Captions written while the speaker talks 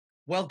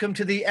Welcome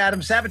to the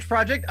Adam Savage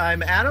Project.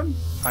 I'm Adam.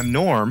 I'm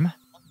Norm.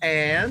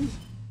 And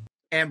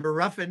Amber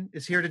Ruffin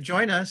is here to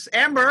join us.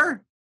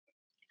 Amber.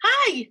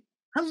 Hi.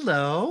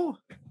 Hello.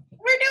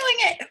 We're doing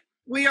it.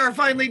 We are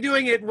finally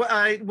doing it.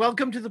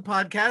 Welcome to the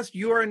podcast.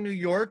 You are in New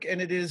York, and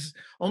it is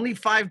only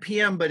 5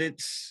 p.m., but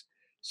it's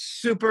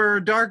super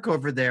dark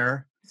over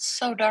there. It's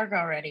so dark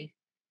already.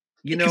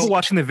 You know, people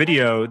watching the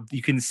video,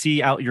 you can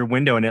see out your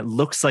window, and it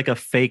looks like a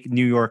fake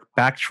New York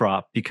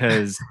backdrop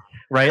because,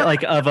 right,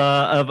 like of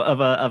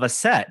a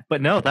set.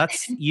 But no,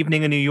 that's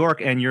evening in New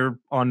York, and you're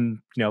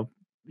on,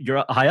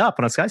 you're high up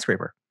on a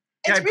skyscraper.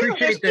 It's real.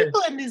 There's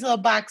people in these little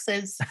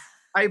boxes.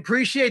 I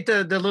appreciate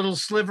the little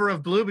sliver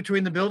of blue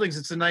between the buildings.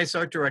 It's a nice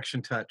art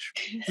direction touch.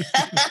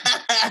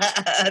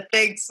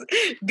 Thanks.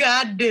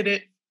 God did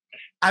it.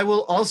 I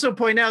will also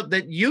point out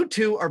that you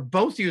two are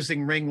both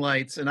using ring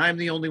lights, and I'm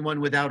the only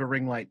one without a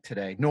ring light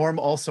today. Norm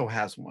also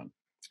has one.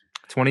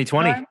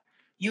 2020. Norm,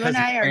 you and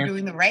I are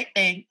doing the right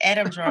thing.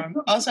 Adam's wrong.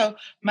 Also,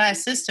 my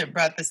assistant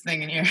brought this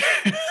thing in here.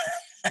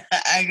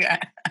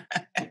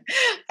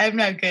 I'm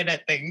not good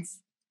at things.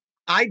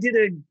 I did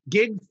a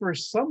gig for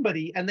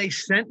somebody, and they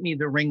sent me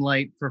the ring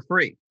light for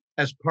free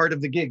as part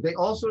of the gig. They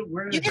also...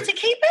 You get to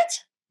keep it?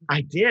 I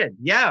did,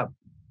 yeah.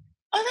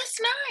 Oh, that's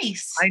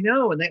nice. I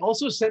know. And they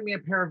also sent me a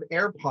pair of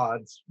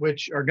AirPods,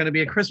 which are going to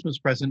be a Christmas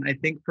present, I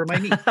think, for my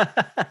niece.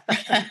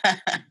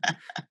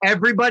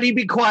 Everybody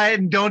be quiet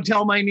and don't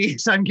tell my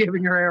niece I'm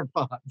giving her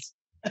AirPods.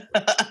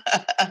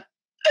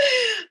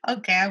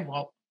 Okay, I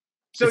won't.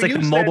 So it's like a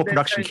mobile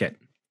production kit.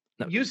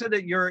 No. You said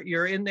that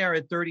you're in there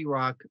at 30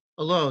 Rock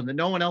alone, that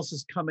no one else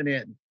is coming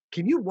in.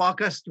 Can you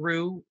walk us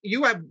through?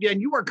 You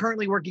are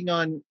currently working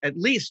on at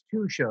least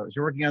 2 shows.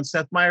 You're working on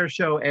Seth Meyers'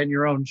 show and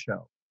your own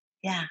show.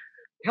 Yeah.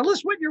 Tell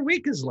us what your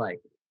week is like.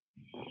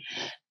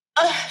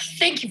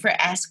 Thank you for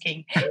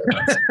asking.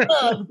 It's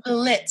full of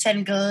glitz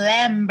and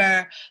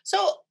glamour.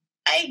 So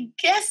I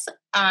guess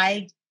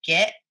I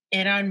get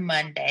in on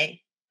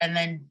Monday and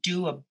then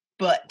do a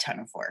butt ton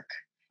of work.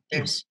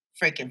 There's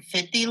freaking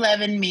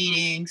 11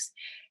 meetings.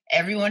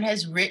 Everyone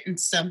has written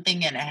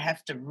something and I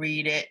have to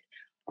read it.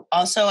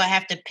 Also, I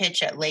have to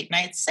pitch at Late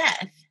Night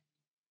Seth.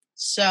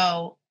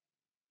 So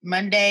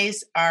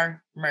Mondays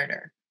are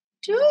murder.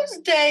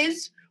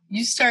 Tuesdays,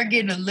 you start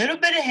getting a little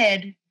bit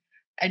ahead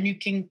and you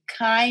can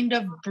kind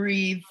of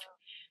breathe.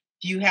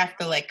 You have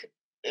to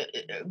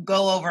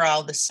go over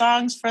all the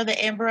songs for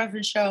the Amber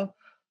Ruffin Show.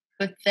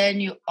 But then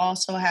you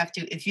also have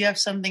to, if you have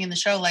something in the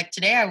show, like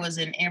today I was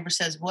in Amber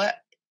Says What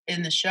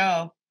in the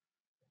show.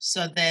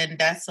 So then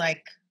that's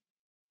like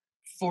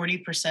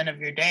 40% of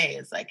your day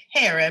is like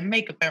hair and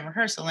makeup and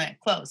rehearsal and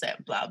clothes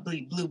and blah,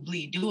 blee, blue,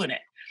 blee, doing it.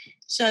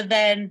 So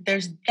then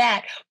there's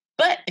that.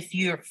 But if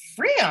you're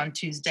free on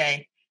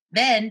Tuesday,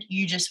 then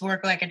you just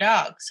work like a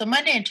dog. So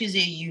Monday and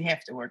Tuesday, you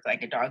have to work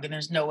like a dog and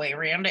there's no way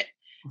around it.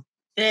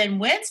 Then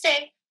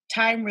Wednesday,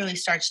 time really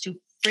starts to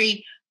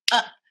free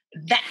up.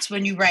 That's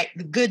when you write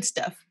the good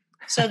stuff.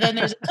 So then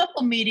there's a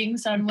couple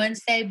meetings on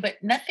Wednesday, but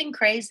nothing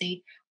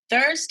crazy.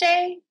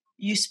 Thursday,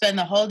 you spend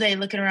the whole day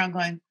looking around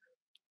going,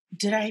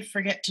 did I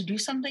forget to do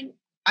something?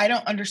 I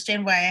don't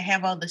understand why I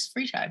have all this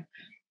free time.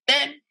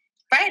 Then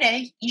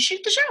Friday, you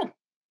shoot the show.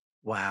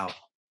 Wow.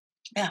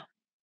 Yeah.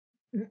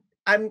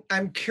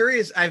 I'm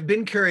curious. I've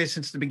been curious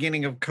since the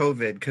beginning of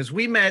COVID because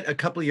we met a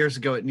couple of years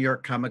ago at New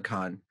York Comic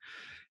Con,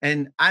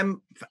 and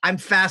I'm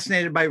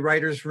fascinated by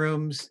writers'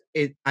 rooms.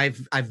 I've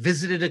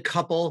visited a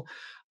couple.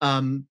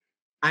 I'm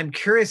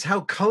curious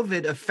how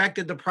COVID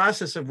affected the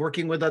process of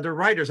working with other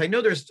writers. I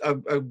know there's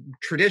a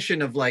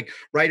tradition of like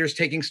writers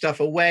taking stuff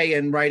away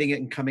and writing it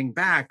and coming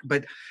back,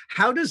 but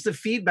how does the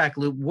feedback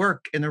loop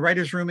work in the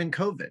writers' room in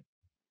COVID?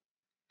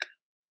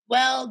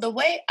 Well, the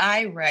way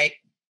I write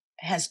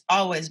has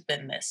always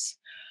been this.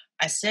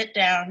 I sit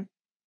down,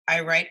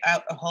 I write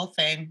out a whole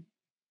thing.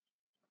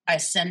 I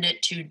send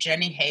it to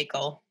Jenny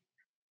Hagel,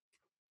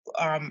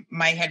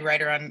 my head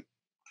writer on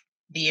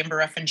the Amber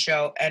Ruffin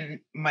Show and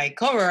my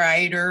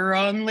co-writer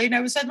on Late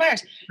Night with Seth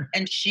Meyers.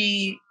 And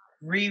she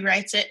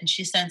rewrites it and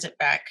she sends it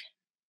back.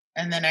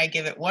 And then I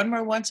give it one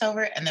more once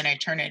over and then I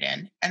turn it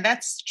in. And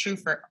that's true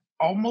for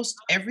almost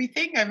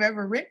everything I've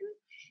ever written.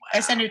 Wow. I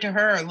send it to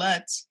her or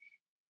Lutz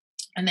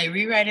and they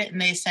rewrite it and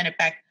they send it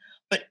back.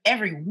 But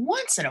every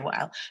once in a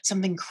while,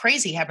 something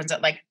crazy happens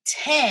at like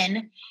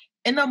 10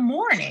 in the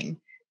morning.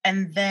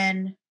 And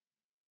then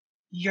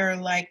you're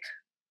like,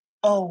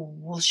 oh,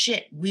 well,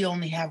 shit, we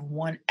only have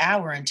 1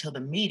 hour until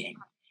the meeting.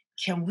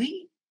 Can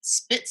we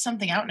spit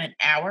something out in an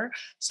hour?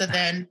 So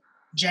then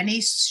Jenny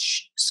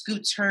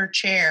scoots her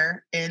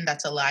chair in.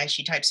 That's a lie.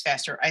 She types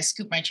faster. I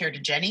scoot my chair to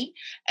Jenny,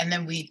 and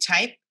then we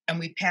type and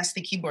we pass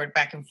the keyboard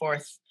back and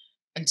forth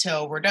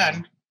until we're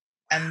done.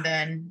 And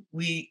then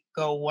we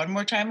go one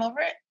more time over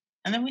it,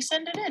 and then we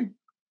send it in.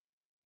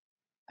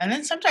 And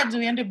then sometimes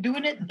we end up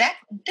doing it that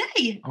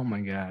day. Oh, my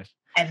gosh.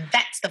 And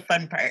that's the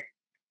fun part.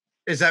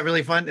 Is that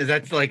really fun? Is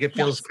that like, it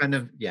feels kind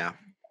of, yeah.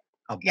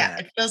 Yeah,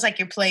 it feels like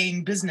you're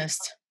playing business.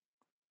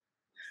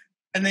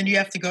 And then you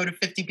have to go to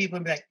 50 people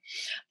and be like,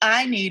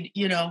 I need,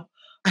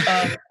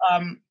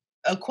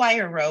 a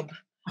choir robe.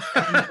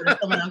 And then you go to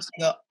someone else,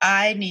 you go,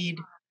 I need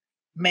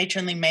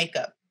matronly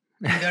makeup.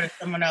 You go to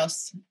someone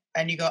else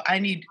and you go, I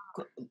need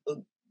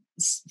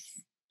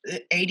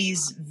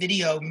 80s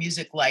video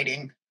music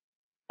lighting.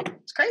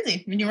 It's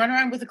crazy when you run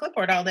around with a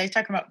clipboard all day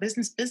talking about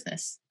business.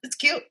 It's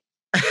cute.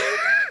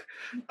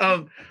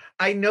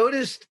 I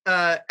noticed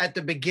at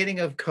the beginning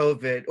of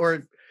COVID,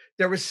 or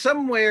there was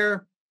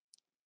somewhere,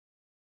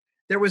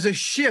 there was a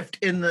shift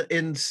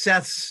in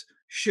Seth's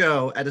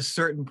show at a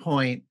certain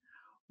point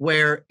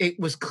where it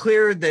was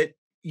clear that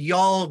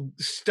y'all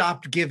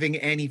stopped giving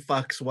any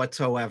fucks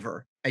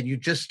whatsoever, and you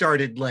just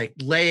started like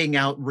laying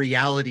out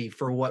reality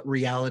for what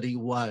reality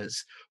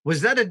was.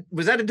 Was that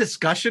a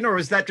discussion, or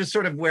was that just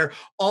sort of where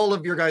all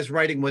of your guys'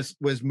 writing was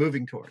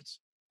moving towards?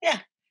 Yeah,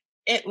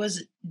 it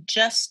was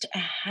just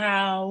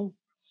how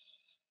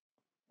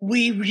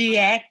we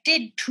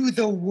reacted to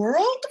the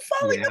world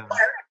falling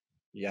apart.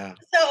 Yeah.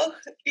 So,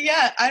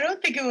 yeah, I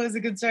don't think it was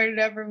a concerted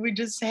effort. We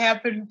just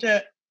happened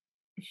to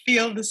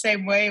feel the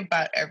same way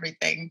about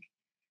everything.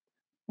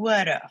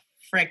 What a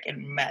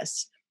freaking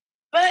mess.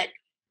 But,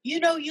 you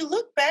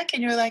look back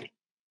and you're like,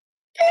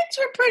 things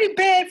were pretty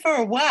bad for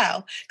a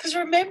while. Because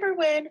remember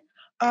when,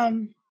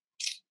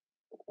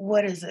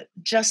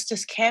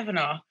 Justice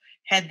Kavanaugh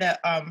had the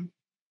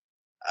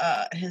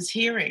his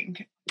hearing.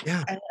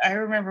 Yeah. I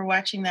remember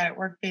watching that at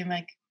work being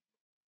like,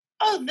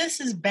 oh, this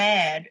is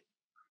bad.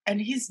 And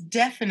he's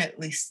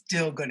definitely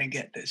still going to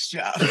get this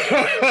job. Like,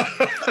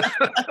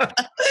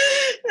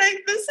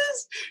 this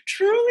is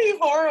truly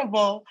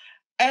horrible.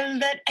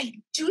 And that I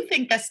do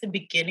think that's the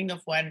beginning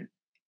of when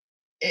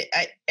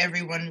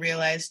everyone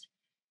realized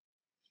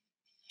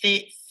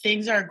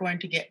things are going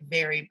to get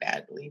very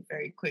badly,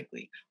 very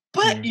quickly.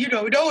 But,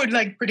 no one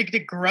like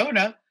predicted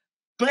Corona.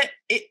 But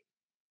it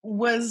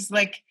was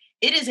like,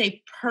 it is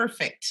a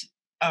perfect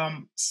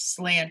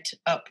slant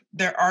up.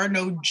 There are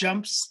no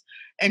jumps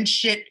and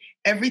shit.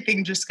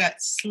 Everything just got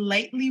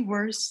slightly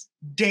worse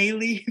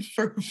daily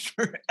for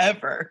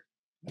forever.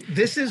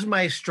 This is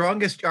my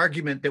strongest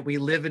argument that we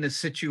live in a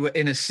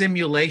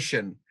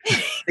simulation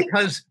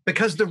because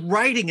the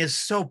writing is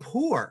so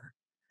poor.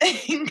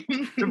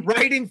 The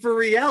writing for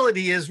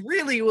reality is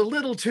really a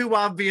little too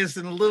obvious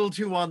and a little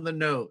too on the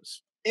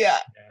nose. Yeah,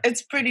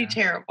 it's pretty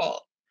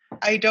terrible.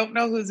 I don't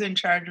know who's in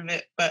charge of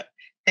it, but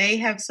they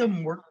have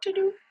some work to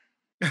do.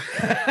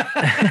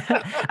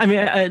 I mean,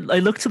 I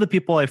look to the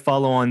people I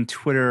follow on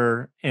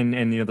Twitter and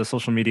the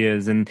social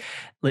medias, and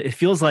it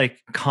feels like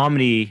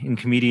comedy and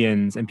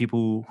comedians and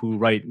people who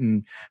write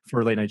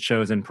for late night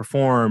shows and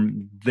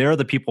perform, they're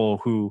the people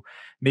who,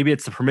 maybe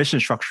it's the permission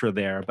structure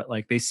there, but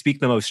like they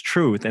speak the most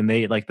truth, and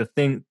they like the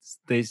things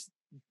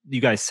you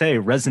guys say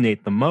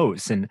resonate the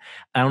most. And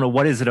I don't know,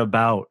 what is it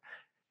about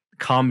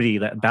comedy,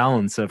 that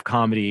balance of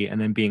comedy and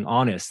then being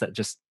honest,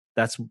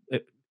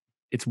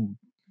 it's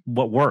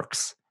what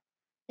works.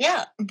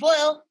 Yeah,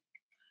 well,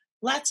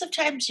 lots of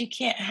times you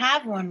can't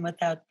have one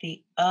without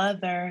the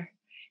other,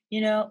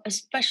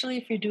 especially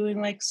if you're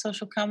doing like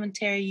social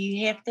commentary,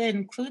 you have to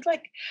include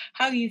like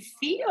how you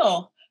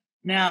feel.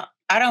 Now,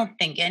 I don't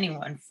think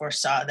anyone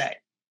foresaw that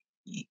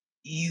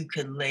you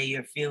could lay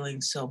your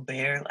feelings so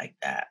bare like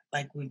that,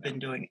 like we've been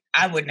doing.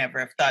 I would never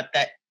have thought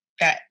that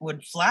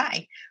would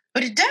fly,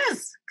 but it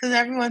does, because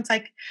everyone's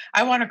like,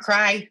 I want to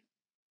cry.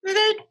 And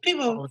then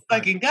people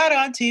fucking got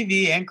on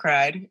TV and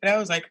cried. And I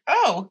was like,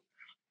 oh,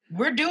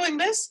 we're doing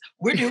this.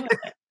 We're doing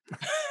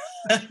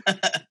it.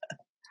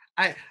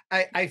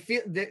 I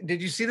feel.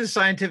 Did you see the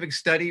scientific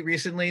study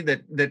recently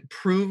that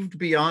proved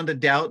beyond a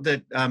doubt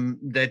that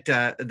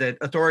that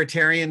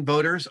authoritarian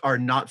voters are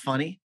not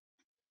funny?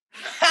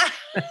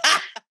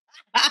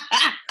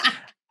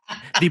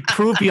 The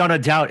proof beyond a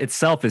doubt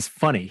itself is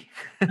funny.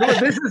 No,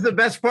 this is the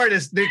best part.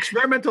 Is the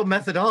experimental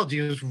methodology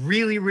is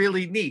really,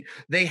 really neat.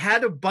 They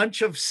had a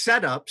bunch of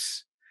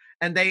setups,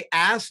 and they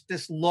asked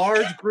this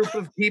large group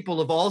of people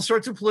of all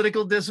sorts of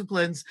political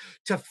disciplines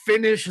to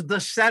finish the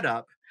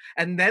setup.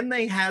 And then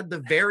they had the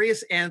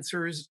various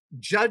answers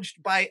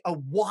judged by a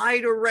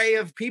wide array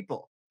of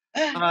people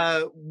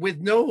with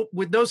no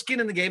skin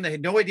in the game. They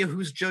had no idea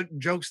whose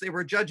jokes they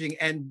were judging.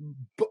 And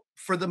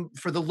for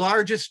the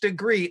largest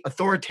degree,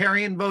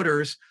 authoritarian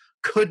voters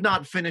could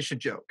not finish a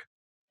joke.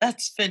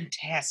 That's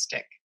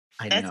fantastic.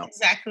 That's know.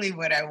 Exactly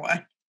what I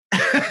want.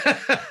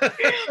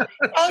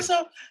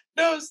 Also,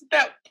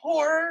 that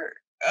poor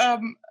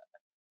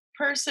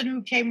person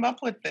who came up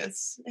with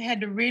this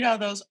had to read all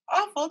those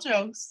awful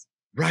jokes.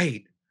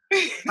 Right.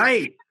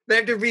 Right. They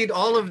have to read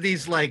all of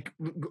these like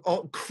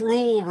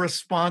cruel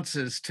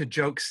responses to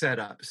joke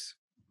setups.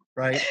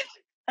 Right.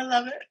 I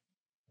love it.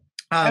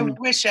 I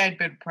wish I'd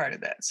been part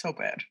of that so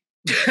bad.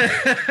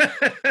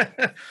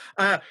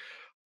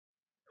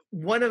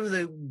 One of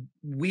the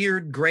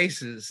weird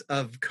graces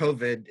of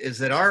COVID is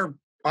that our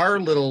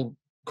little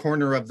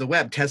corner of the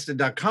web,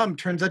 tested.com,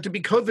 turns out to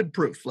be COVID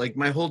proof. Like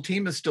my whole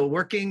team is still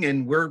working,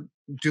 and we're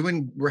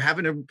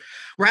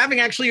having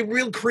actually a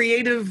real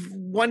creative,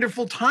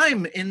 wonderful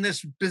time in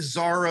this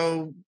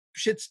bizarro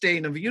shit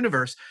stain of a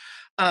universe.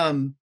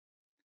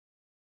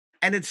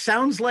 And it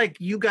sounds like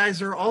you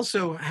guys are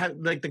also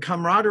like the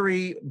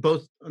camaraderie,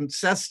 both on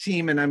Seth's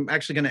team, and I'm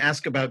actually going to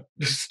ask about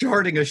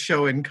starting a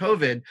show in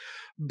COVID,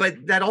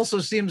 but that also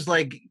seems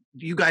like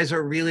you guys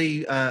are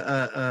really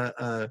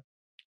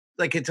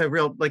like it's a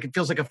real, like it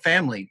feels like a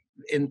family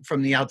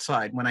from the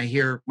outside when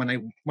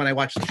I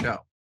watch the show.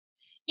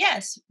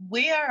 Yes,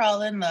 we are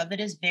all in love. It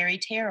is very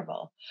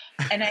terrible.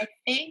 And I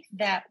think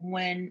that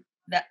when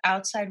the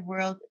outside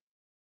world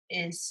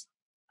is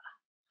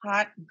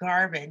hot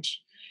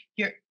garbage,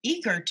 you're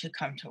eager to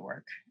come to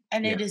work.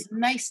 And Yeah. it is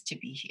nice to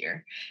be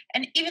here.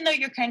 And even though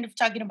you're kind of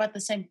talking about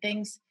the same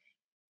things,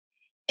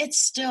 it's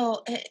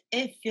still,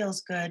 it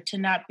feels good to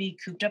not be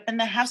cooped up in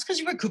the house, because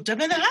you were cooped up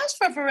in the house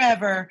for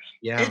forever.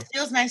 Yeah. It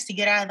feels nice to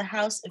get out of the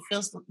house. It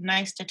feels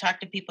nice to talk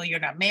to people you're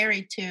not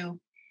married to.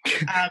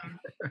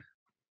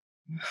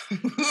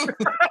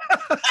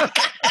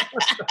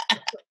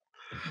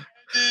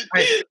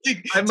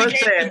 I must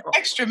say,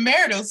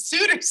 extramarital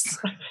suitors.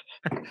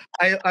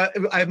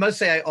 I must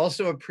say, I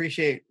also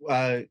appreciate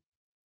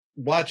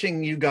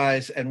watching you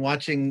guys and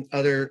watching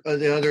the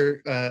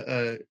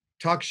other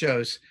talk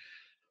shows,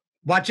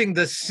 watching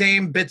the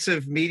same bits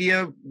of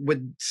media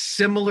with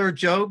similar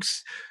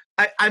jokes.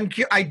 I'm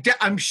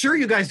sure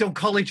you guys don't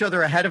call each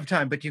other ahead of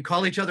time, but you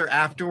call each other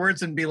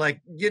afterwards and be like,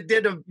 you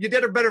did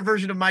a better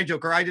version of my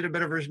joke, or I did a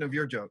better version of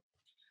your joke.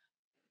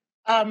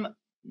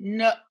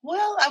 No,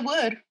 well, I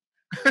would.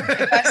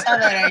 If I saw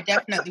that, I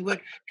definitely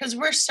would, because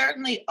we're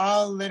certainly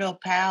all little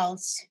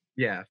pals.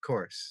 Yeah, of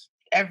course.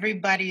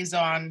 Everybody's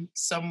on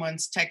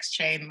someone's text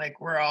chain, like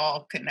we're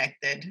all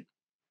connected,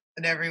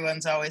 and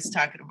everyone's always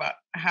talking about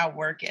how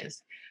work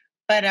is.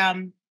 But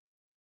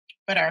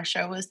our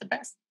show is the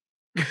best.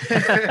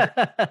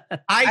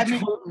 I mean,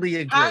 totally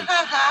agree. Ha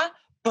ha ha!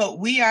 But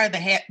we are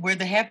we're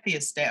the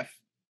happiest staff,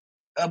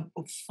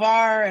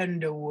 far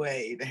and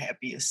away the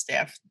happiest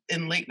staff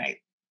in late night,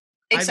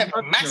 except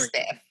for my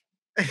staff.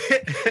 I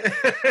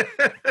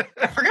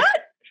forgot.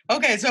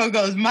 Okay, so it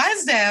goes my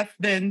staff,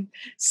 then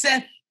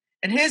Seth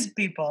and his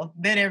people,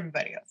 then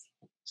everybody else.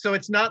 So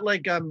it's not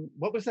like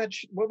what was that?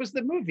 What was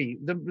the movie?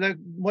 The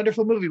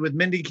wonderful movie with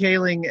Mindy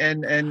Kaling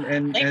and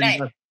Late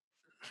Night.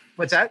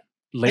 What's that?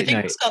 Late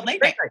Night. It's called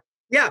Late Night.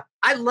 Yeah,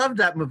 I love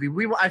that movie.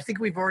 I think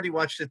we've already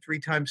watched it 3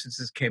 times since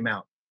this came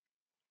out.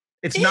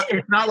 It's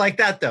not like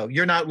that though.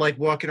 You're not like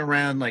walking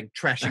around like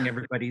trashing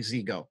everybody's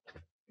ego.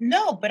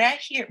 No, but I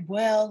hear,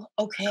 well,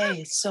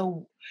 okay,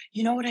 so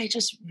you know what I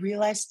just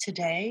realized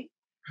today?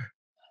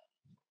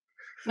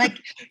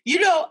 Like,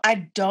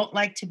 I don't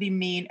like to be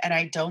mean, and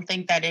I don't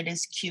think that it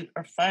is cute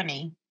or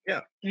funny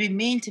to be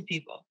mean to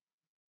people.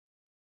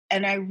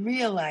 And I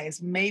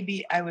realized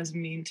maybe I was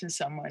mean to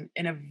someone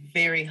in a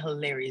very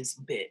hilarious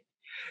bit.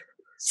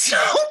 So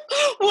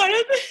one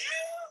of the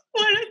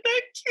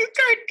cue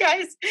card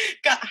guys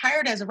got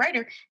hired as a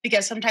writer,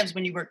 because sometimes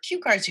when you work cue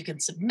cards, you can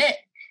submit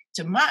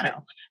to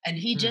Mono, and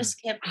he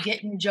just kept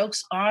getting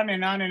jokes on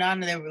and on and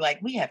on, and they were like,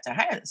 we have to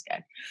hire this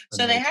guy.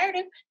 So they hired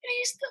him, and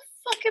he's the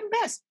fucking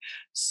best.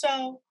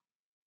 So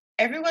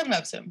everyone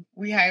loves him.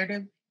 We hired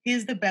him.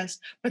 He's the best,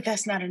 but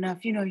that's not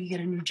enough. You get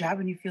a new job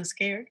and you feel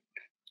scared.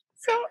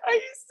 So I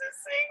used to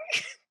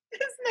sing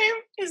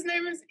his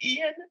name is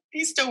Ian.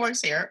 He still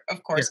works here,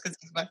 of course, because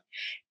he's my,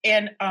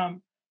 and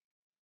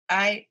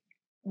I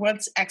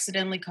once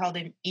accidentally called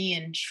him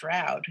Ian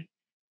Shroud,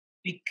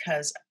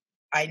 because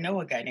I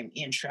know a guy named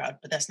Ian Shroud,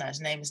 but that's not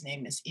his name. His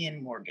name is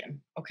Ian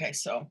Morgan. Okay,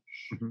 so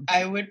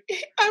I would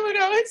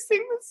always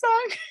sing the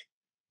song.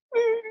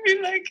 Be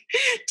like,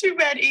 too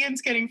bad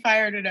Ian's getting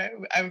fired, and I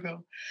would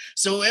go,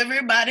 so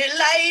everybody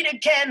light a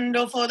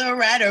candle for the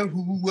writer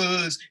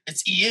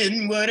it's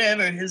Ian,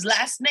 whatever his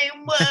last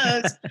name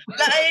was.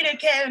 Light a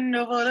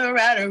candle for the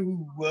writer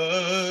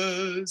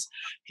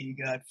he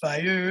got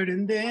fired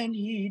and then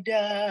he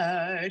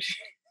died.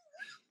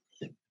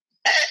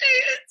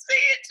 Sing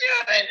it to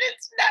him, and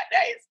it's not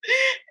nice.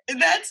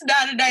 That's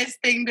not a nice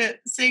thing to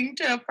sing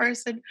to a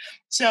person.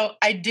 So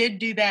I did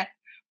do that,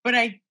 but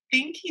I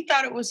think he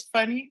thought it was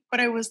funny. But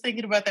I was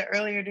thinking about that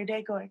earlier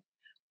today, going,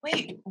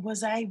 wait,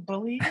 was I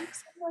bullying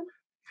someone?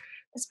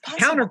 It's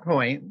possible.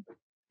 Counterpoint,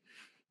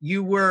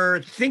 you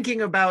were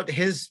thinking about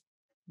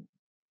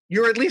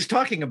you were at least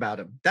talking about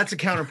him. That's a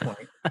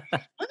counterpoint.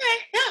 Okay,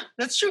 yeah,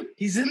 that's true.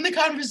 He's in the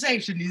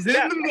conversation. He's in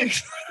the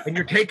mix. And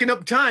you're taking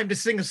up time to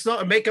sing a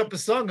song, make up a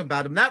song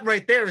about him. That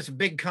right there is a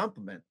big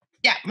compliment.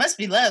 Yeah, must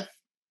be love.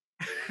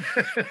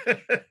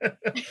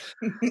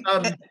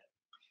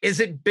 Is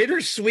it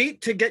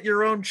bittersweet to get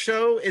your own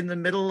show in the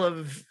middle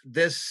of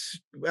this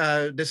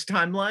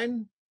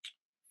timeline?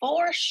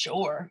 For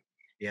sure.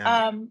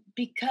 Yeah.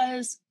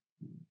 Because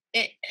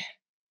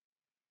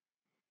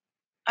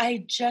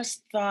I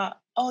just thought,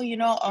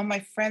 all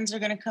my friends are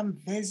going to come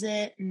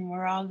visit, and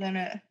we're all going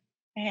to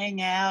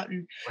hang out,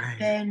 and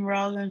then we're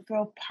all going to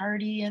throw a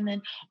party, and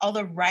then all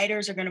the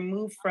writers are going to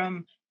move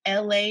from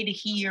LA to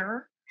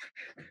here,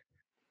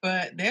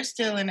 but they're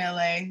still in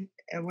LA,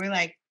 and we're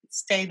like,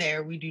 stay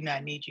there. We do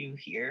not need you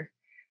here.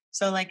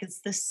 So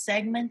it's this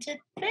segmented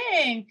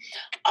thing.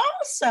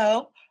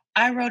 Also,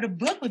 I wrote a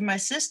book with my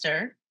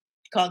sister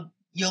called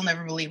you'll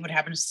never believe what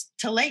happens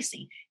to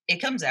Lacey.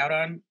 It comes out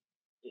on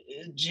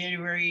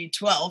January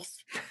 12th.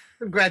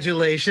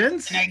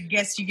 Congratulations. And I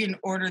guess you can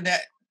order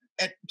that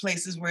at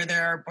places where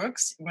there are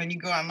books when you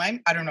go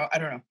online. I don't know.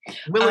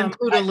 We'll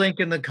include a link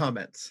in the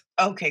comments.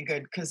 Okay,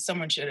 good, because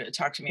someone should have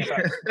talked to me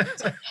about it.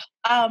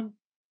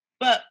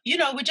 But,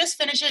 we just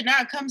finished it.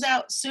 Now it comes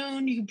out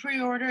soon. You can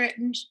pre-order it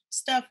and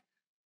stuff.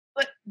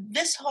 But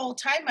this whole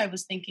time I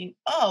was thinking,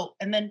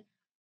 and then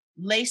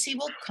Lacey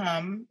will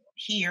come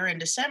here in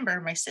December,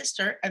 my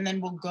sister, and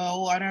then we'll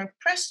go on a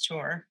press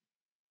tour.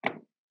 I'm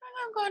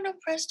not going to a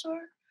press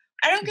tour.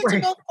 I don't get to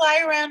go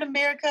fly around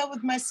America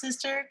with my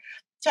sister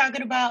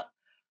talking about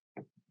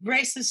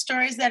racist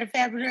stories that have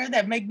happened to her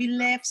that make me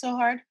laugh so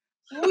hard.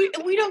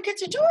 We don't get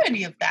to do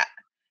any of that.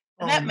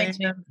 And that makes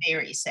me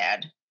very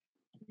sad.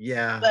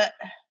 Yeah. But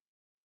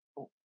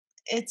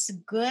it's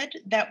good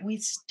that we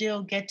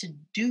still get to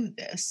do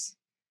this,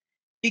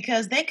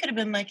 because they could have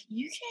been like,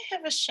 you can't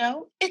have a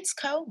show. It's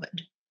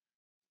COVID.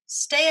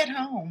 Stay at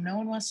home. No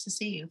one wants to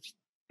see you.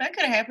 That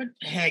could have happened.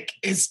 Heck,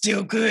 it's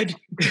still good.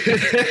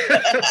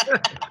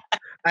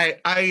 I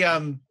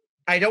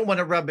don't want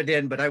to rub it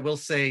in, but I will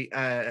say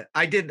I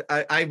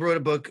wrote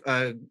a book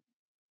a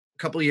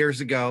couple of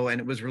years ago, and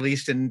it was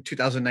released in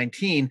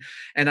 2019.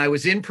 And I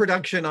was in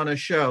production on a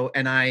show,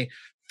 and I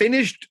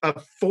finished a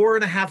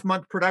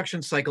 4.5-month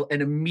production cycle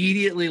and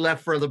immediately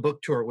left for the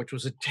book tour, which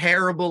was a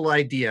terrible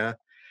idea.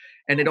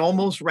 And it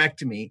almost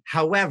wrecked me.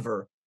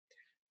 However,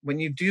 when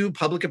you do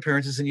public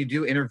appearances and you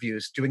do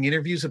interviews, doing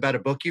interviews about a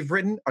book you've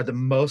written are the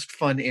most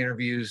fun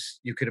interviews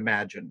you could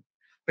imagine,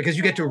 because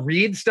you get to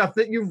read stuff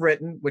that you've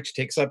written, which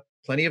takes up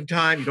plenty of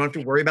time. You don't have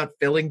to worry about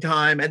filling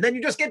time. And then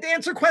you just get to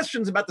answer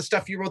questions about the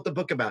stuff you wrote the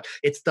book about.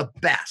 It's the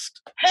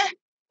best.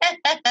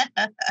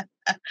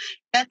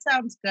 That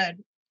sounds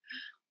good.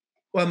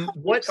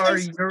 What are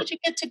your... Did you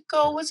get to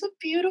go? Was it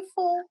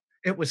beautiful?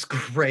 It was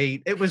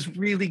great. It was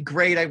really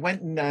great. I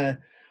went and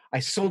I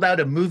sold out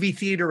a movie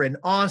theater in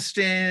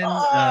Austin.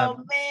 Oh,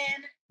 man.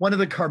 One of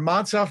the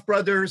Karamazov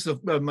brothers,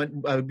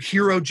 a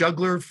hero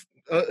juggler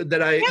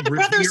that I... Yeah, the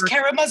brothers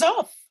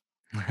Karamazov.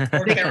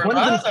 One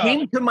of them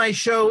came to my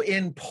show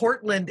in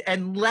Portland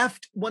and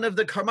left one of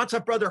the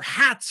Karamazov brother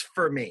hats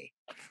for me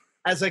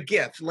as a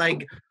gift.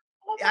 Like,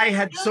 I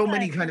had so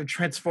many kind of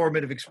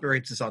transformative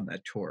experiences on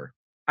that tour.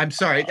 I'm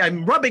sorry.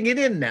 I'm rubbing it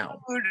in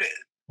now.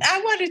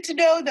 I wanted to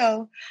know,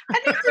 though. I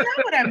need to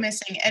know what I'm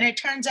missing. And it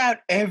turns out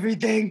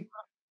everything.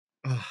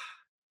 Oh,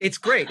 it's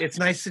great. It's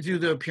nice to do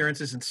the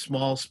appearances in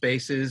small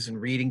spaces and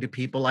reading to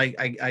people. I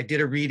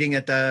did a reading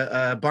at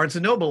the Barnes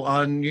 & Noble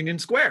on Union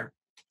Square.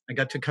 I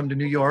got to come to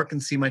New York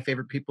and see my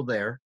favorite people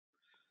there.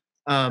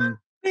 I've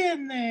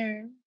been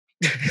there.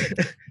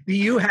 Do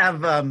you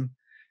have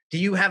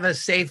a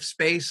safe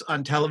space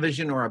on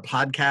television or a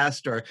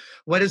podcast, or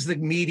what is the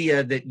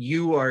media that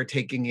you are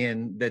taking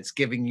in that's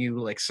giving you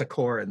like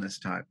succor in this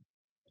time?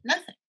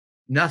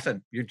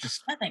 Nothing. You're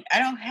just nothing.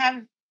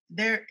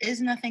 There is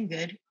nothing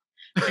good.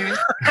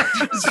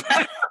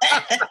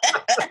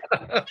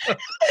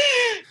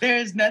 There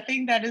is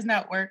nothing that does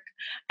not work.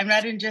 I'm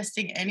not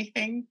ingesting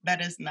anything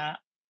that is not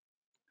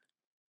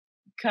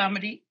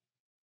comedy.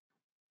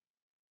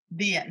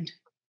 The end.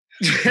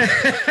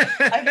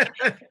 I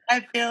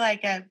feel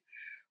like I'm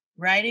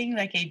writing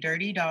like a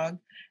dirty dog,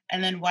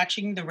 and then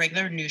watching the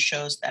regular news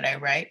shows that I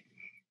write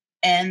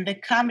and the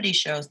comedy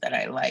shows that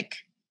I like.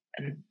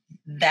 And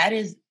that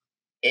is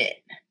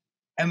it.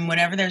 And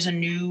whenever there's a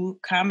new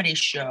comedy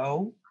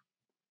show,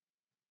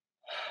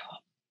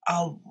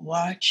 I'll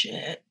watch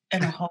it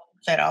and hope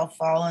that I'll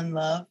fall in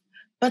love.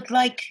 But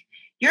like,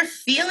 your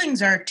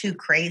feelings are too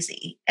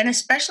crazy. And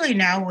especially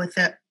now with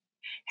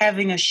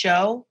having a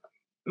show,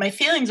 my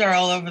feelings are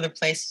all over the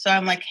place. So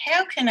I'm like,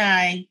 how can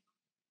I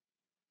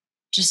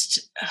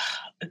just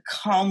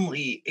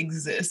calmly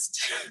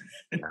exist?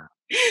 Yeah.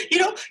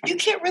 You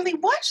can't really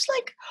watch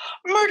like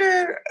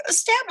Murder,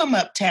 Stab 'em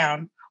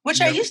Uptown,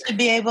 which I used to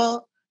be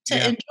able to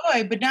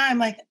enjoy. But now I'm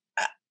like,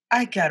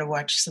 I got to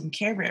watch some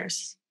Care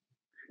Bears.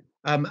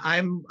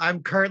 I'm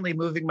currently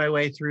moving my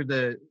way through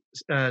the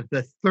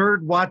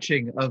third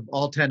watching of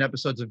all 10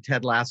 episodes of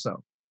Ted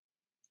Lasso.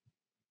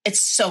 It's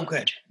so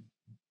good.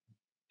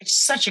 It's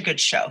such a good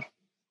show.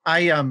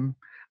 Last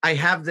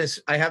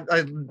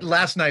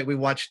night we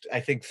watched, I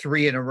think,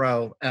 3 in a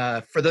row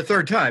for the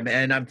third time.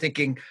 And I'm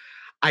thinking,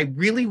 I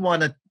really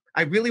want to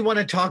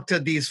talk to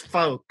these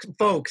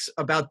folks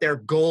about their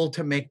goal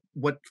to make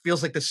what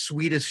feels like the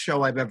sweetest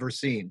show I've ever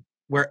seen,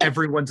 where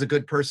everyone's a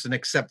good person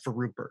except for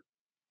Rupert.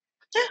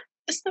 Yeah,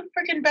 it's the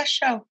freaking best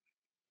show.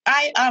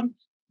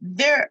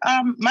 They're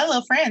my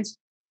little friends,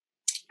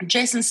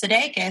 Jason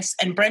Sudeikis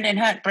and Brendan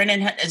Hunt.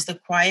 Brendan Hunt is the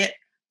quiet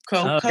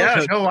co-coach.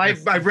 Yeah, no, I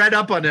read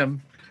up on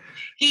him.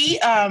 He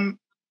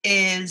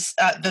is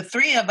the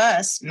three of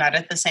us, not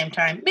at the same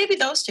time, maybe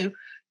those two,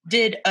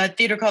 did a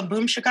theater called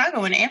Boom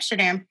Chicago in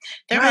Amsterdam.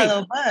 They're my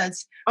little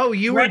buds. Oh,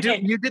 you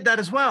did that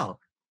as well.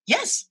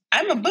 Yes,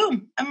 I'm a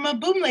boom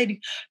lady.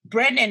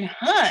 Brendan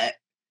Hunt,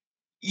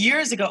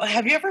 years ago.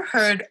 Have you ever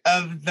heard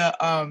of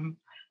the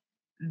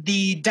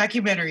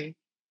documentary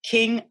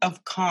King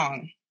of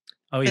Kong?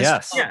 Oh, There's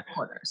yes. 12 Yeah.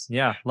 quarters.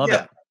 Yeah, love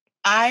Yeah. it.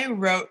 I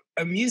wrote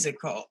a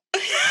musical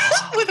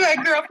with my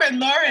girlfriend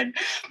Lauren,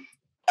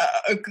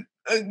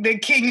 the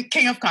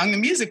King of Kong, the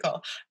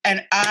musical,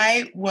 and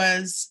I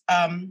was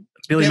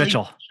Billy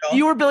Mitchell.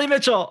 You were Billy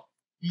Mitchell.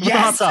 With the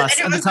hot Yes, sauce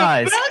and and it the was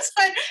ties. the most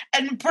fun.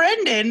 And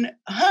Brendan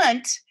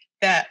Hunt,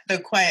 the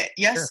Quiet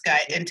Yes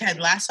guy in Ted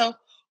Lasso,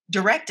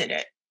 directed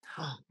it.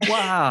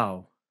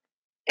 Wow.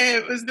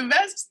 It was the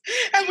best,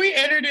 and we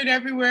entered it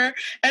everywhere,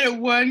 and it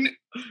won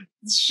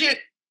shit.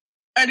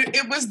 And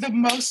it was the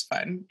most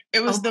fun.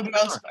 It was the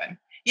most fun.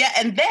 Yeah,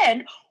 and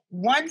then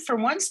for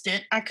one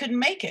stint, I couldn't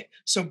make it,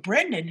 so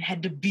Brendan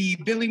had to be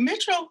Billy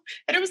Mitchell,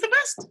 and it was the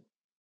best.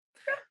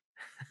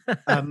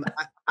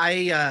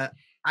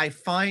 I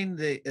find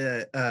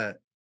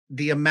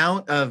the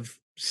amount of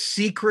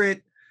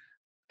secret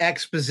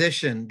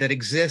exposition that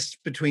exists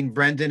between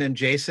Brendan and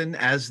Jason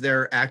as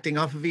they're acting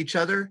off of each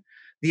other,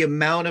 the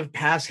amount of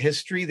past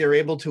history they're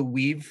able to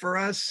weave for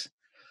us.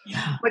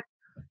 Yeah. But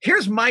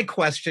here's my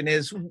question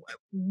is,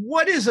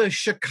 what is a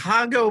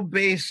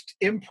Chicago-based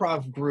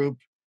improv group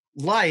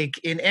like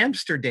in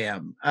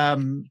Amsterdam?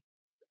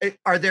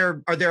 Are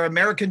there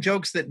American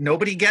jokes that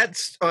nobody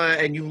gets,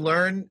 and you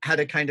learn how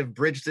to kind of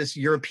bridge this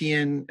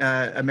European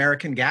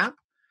American gap?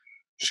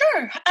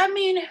 Sure. I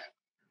mean,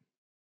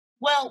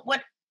 well,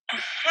 what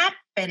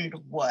happened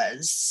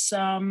was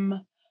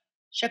some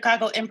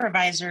Chicago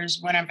improvisers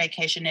went on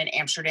vacation in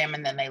Amsterdam,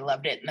 and then they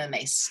loved it, and then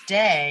they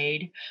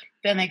stayed.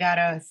 Then they got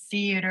a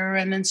theater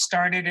and then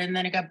started, and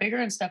then it got bigger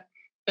and stuff.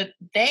 But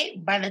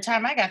by the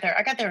time I got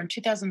there in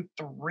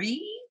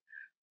 2003,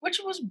 which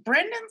was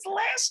Brendan's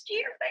last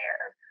year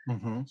there.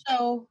 Mm-hmm.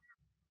 So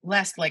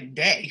last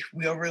day,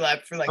 we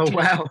overlapped for 2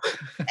 wow.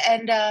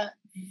 And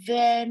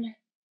then,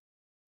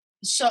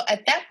 so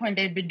at that point,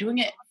 they'd been doing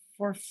it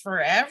for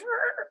forever,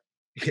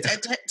 10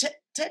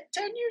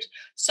 years.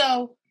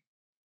 So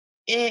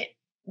they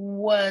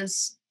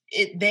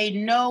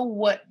know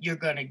what you're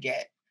going to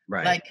get.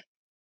 Right. Like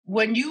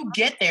when you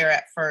get there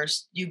at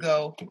first, you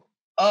go,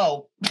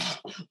 oh,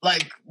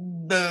 like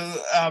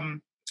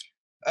the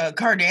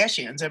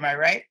Kardashians, am I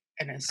right?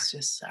 And it's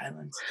just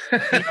silence.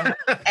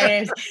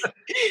 And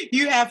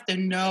you have to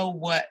know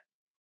what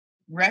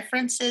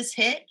references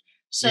hit.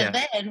 So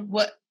then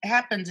what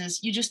happens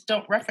is you just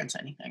don't reference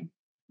anything.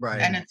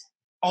 Right. And it's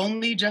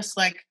only just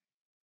like,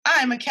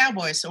 I'm a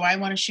cowboy, so I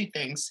want to shoot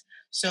things.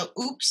 So,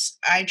 oops,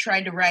 I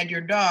tried to ride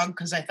your dog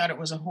because I thought it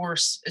was a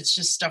horse. It's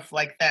just stuff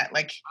like that,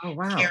 like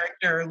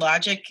character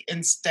logic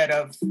instead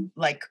of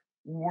like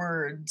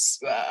words,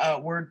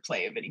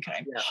 wordplay of any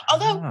kind. Yeah.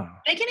 Although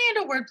they can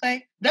handle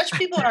wordplay. Dutch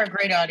people are a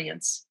great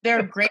audience. They're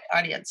a great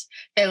audience.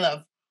 They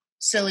love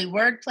silly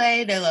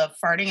wordplay. They love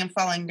farting and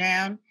falling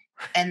down.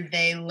 And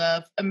they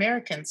love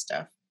American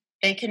stuff.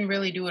 They can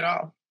really do it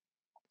all.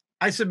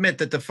 I submit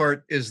that the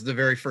fart is the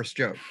very first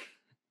joke.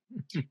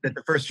 That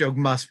the first joke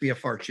must be a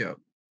fart joke.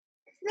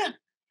 Yeah.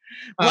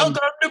 Welcome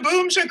to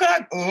Boom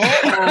Chicago.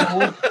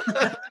 And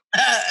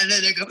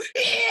then they go,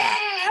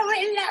 yeah,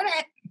 we love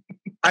it.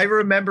 I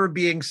remember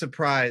being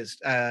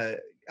surprised. I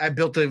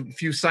built a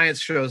few science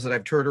shows that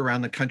I've toured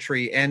around the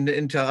country and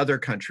into other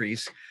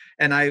countries.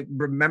 And I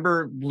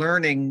remember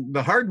learning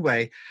the hard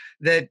way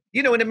that,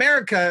 in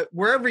America,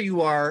 wherever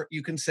you are,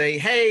 you can say,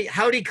 hey,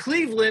 howdy,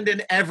 Cleveland,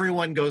 and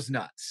everyone goes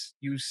nuts.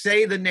 You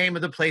say the name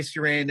of the place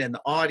you're in, and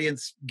the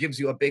audience gives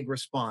you a big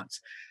response.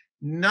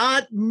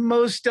 Not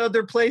most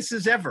other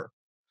places ever.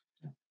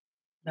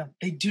 No,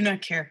 they do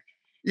not care.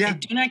 Yeah. They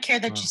do not care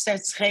that you said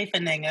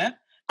Scheveningen.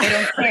 They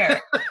don't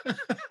care.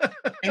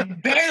 They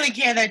barely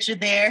care that you're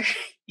there.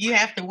 You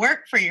have to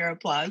work for your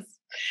applause.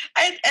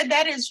 And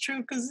that is true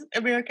because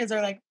Americans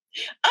are like,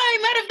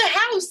 I'm out of the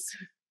house.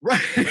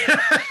 Right.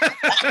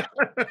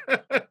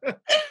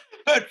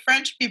 But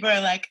French people are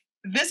like,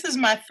 this is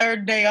my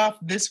third day off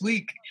this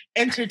week.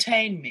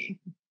 Entertain me.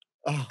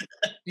 Oh,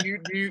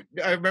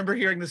 I remember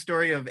hearing the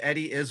story of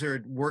Eddie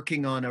Izzard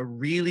working on a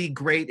really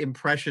great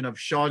impression of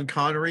Sean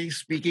Connery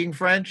speaking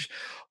French,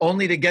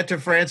 only to get to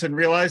France and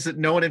realize that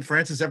no one in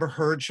France has ever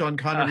heard Sean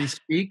Connery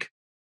speak.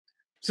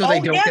 So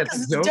they don't get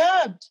the joke.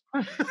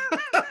 It's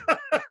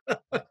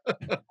dubbed.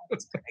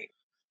 That's great.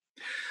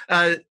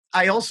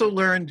 I also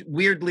learned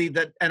weirdly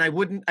that, and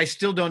I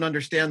still don't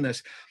understand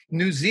this,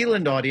 New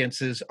Zealand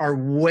audiences are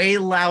way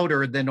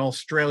louder than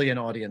Australian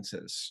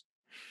audiences.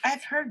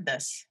 I've heard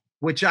this.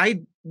 Which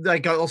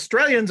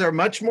Australians are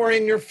much more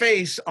in your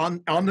face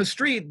on the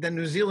street than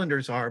New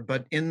Zealanders are,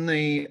 but in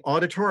the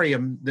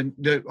auditorium,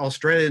 the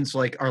Australians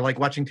are like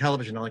watching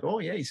television. They're like, oh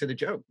yeah, he said a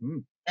joke.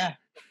 Mm.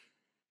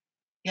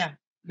 Yeah.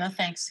 No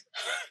thanks.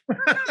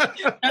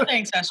 No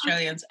thanks,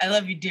 Australians. I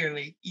love you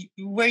dearly.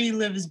 Where you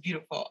live is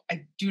beautiful.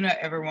 I do not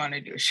ever want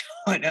to do a show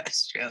in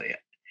Australia.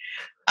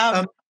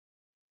 Go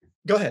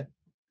ahead.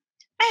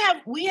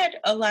 We had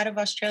a lot of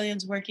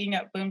Australians working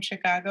at Boom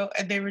Chicago,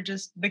 and they were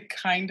just the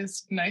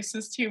kindest,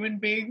 nicest human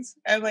beings.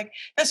 I'm like,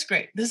 that's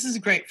great. This is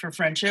great for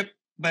friendship,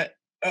 but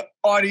an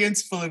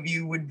audience full of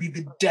you would be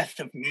the death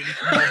of me.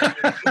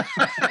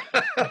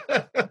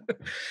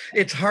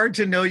 It's hard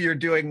to know you're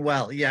doing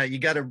well. Yeah, you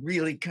got to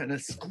really kind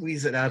of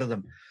squeeze it out of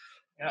them.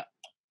 Yeah.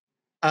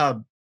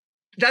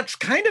 That's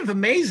kind of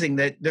amazing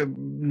that the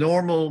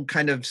normal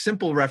kind of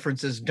simple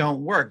references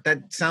don't work.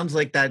 That sounds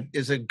like that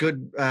is a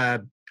good,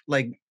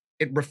 like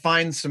it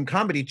refines some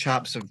comedy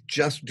chops of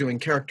just doing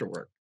character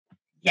work.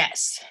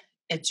 Yes,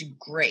 it's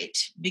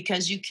great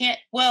because you can't,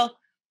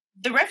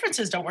 the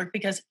references don't work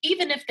because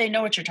even if they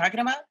know what you're talking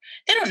about,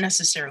 they don't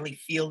necessarily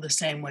feel the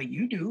same way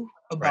you do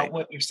about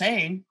what you're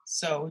saying.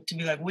 So to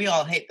be like, we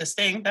all hate this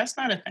thing, that's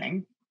not a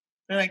thing.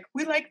 They're like,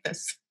 we like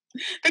this.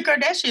 The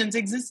Kardashians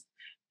exist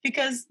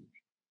because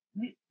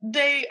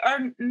they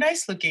are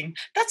nice looking.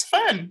 That's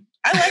fun.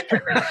 I like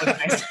that they look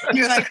nice. And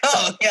you're like,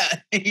 oh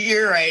yeah,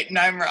 you're right, and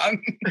I'm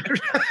wrong.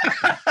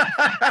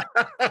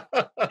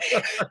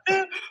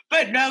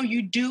 But no,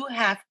 you do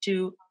have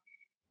to.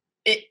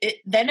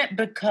 Then it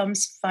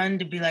becomes fun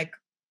to be like,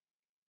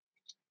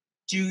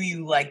 do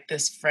you like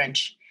this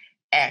French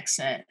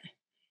accent?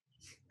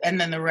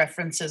 And then the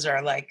references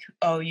are like,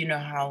 oh, you know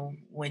how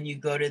when you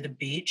go to the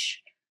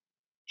beach,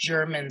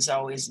 Germans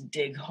always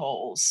dig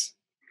holes.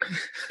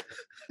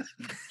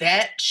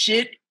 That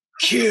shit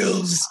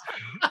kills.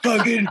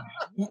 Fucking,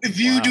 if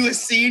you do a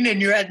scene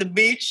and you're at the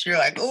beach, you're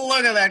like, oh,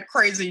 look at that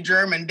crazy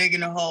German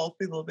digging a hole.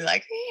 People will be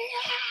like,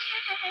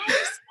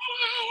 yes.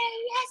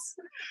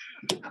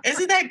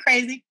 Isn't that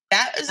crazy?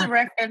 That is a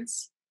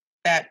reference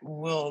that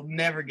will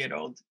never get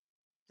old.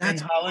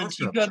 That's in Holland,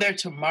 awesome. You go there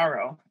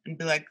tomorrow and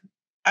be like,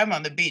 I'm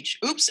on the beach.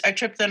 Oops, I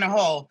tripped in a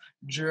hole.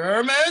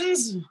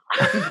 Germans,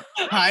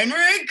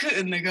 Heinrich,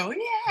 and they go,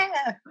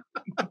 yeah.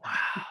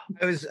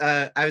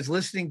 I was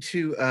listening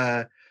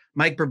to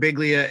Mike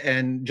Birbiglia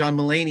and John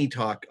Mulaney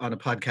talk on a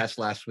podcast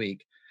last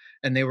week,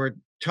 and they were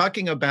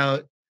talking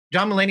about,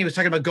 John Mulaney was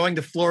talking about going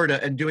to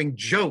Florida and doing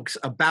jokes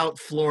about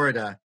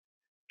Florida,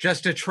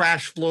 just to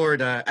trash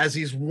Florida as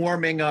he's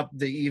warming up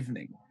the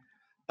evening.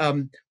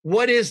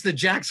 What is the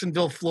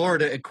Jacksonville,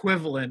 Florida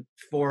equivalent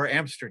for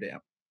Amsterdam?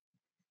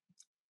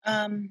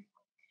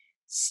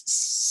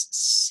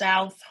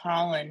 South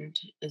Holland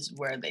is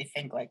where they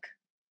think like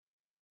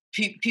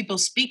people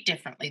speak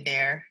differently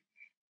there.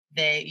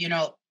 They,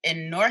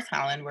 in North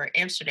Holland, where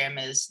Amsterdam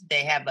is,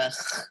 they have a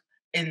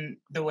in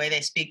the way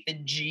they speak. The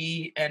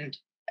G and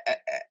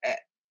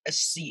a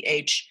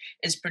CH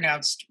is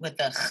pronounced with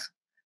a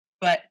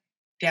but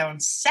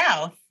down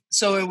south,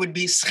 so it would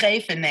be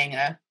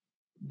Scheveningen,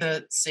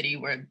 the city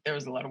where there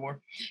was a lot of war.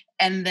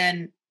 And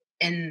then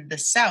in the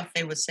south,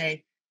 they would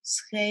say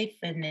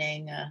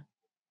Scheveningen,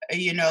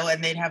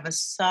 and they'd have a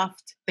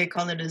soft, they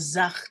call it a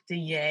zachte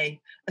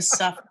J, a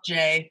soft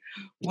J,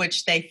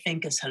 which they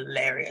think is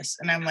hilarious.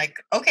 And I'm like,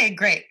 okay,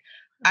 great.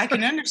 I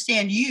can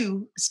understand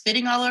you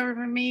spitting all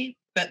over me,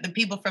 but the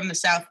people from the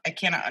south, I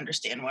cannot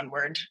understand one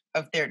word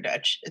of their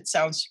Dutch. It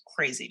sounds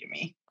crazy to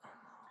me.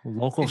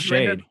 Local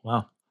shade.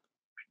 Wow.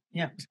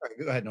 Yeah. Sorry,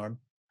 go ahead, Norm.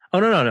 Oh,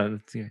 no.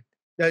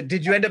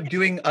 Did you end up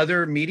doing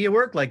other media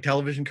work like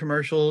television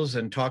commercials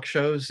and talk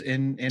shows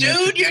in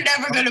Dude, you're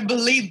never going to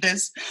believe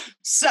this.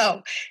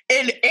 So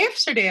in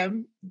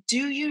Amsterdam,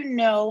 do you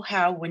know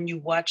how when you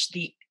watch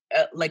the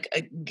like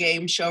a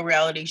game show,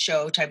 reality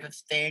show type of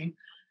thing,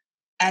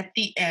 at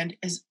the end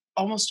is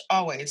almost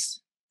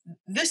always,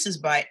 this is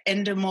by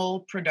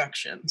Endemol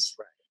Productions.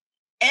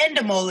 Right.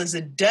 Endemol is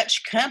a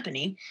Dutch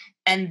company,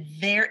 and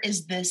there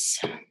is this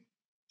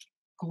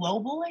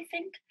global, I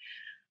think,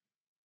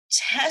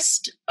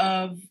 test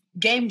of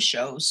game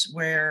shows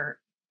where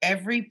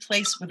every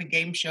place with a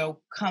game show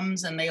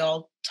comes and they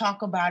all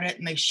talk about it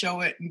and they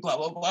show it and blah,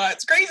 blah, blah.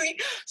 It's crazy.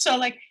 So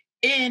like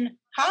in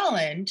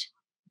Holland,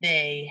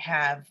 they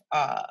have,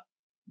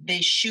 they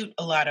shoot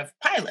a lot of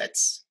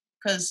pilots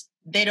because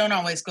they don't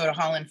always go to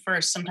Holland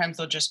first. Sometimes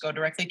they'll just go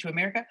directly to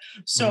America.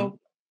 So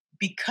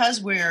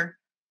because we're,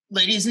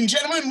 ladies and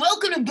gentlemen,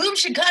 welcome to Boom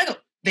Chicago.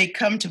 They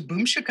come to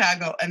Boom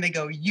Chicago and they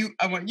go,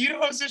 I want you to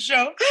host a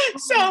show.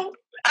 So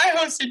I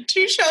hosted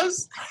 2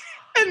 shows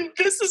and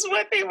this is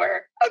what they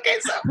were. Okay,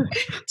 so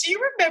do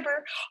you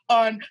remember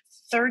on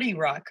 30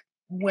 Rock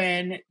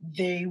when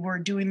they were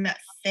doing that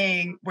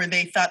thing where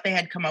they thought they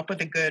had come up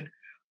with a good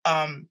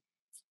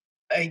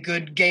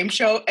game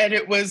show, and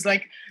it was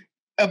like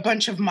a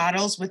bunch of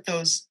models with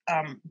those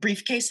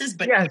briefcases,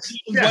 but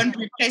one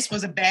briefcase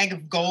was a bag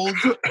of gold.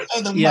 So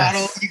the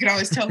model, you could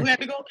always tell who had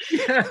the gold.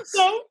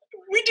 So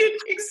we did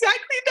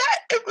exactly that.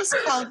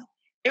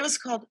 It was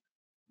called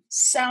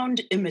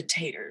Sound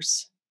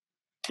Imitators.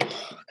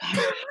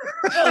 Oh,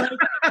 God.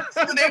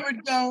 So they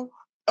would go,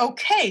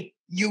 okay,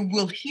 you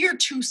will hear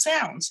 2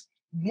 sounds.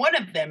 One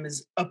of them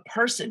is a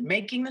person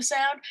making the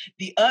sound.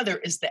 The other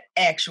is the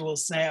actual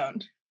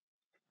sound.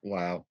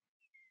 Wow.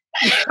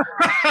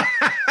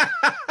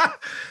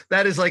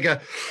 That is like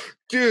a,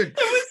 dude.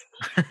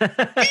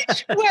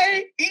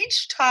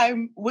 Each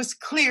time was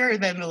clearer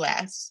than the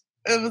last.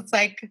 It was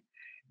like,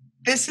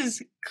 this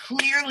is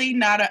clearly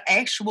not an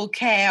actual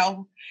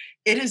cow.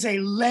 It is a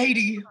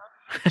lady.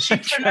 She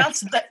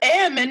pronounced the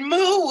M in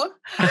moo.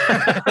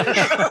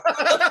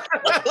 The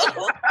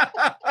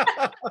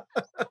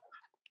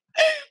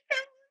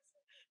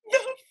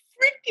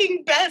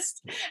freaking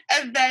best.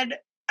 And then,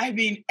 I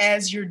mean,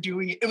 as you're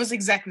doing it, it was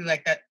exactly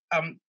like that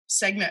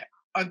segment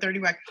on 30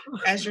 Rock,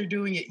 as you're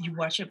doing it, you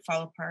watch it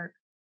fall apart.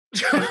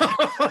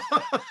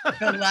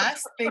 The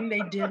last thing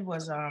they did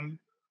was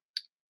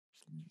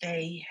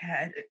they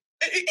had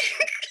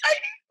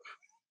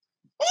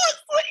was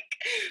like,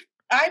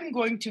 I'm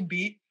going to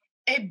beat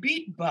a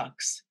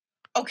beatbox.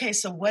 Okay,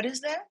 so what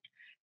is that?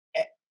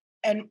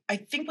 And I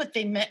think what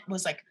they meant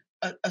was like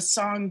a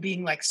song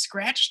being like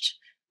scratched.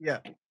 Yeah.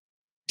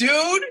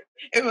 Dude,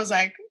 it was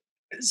like,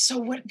 so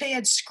what they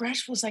had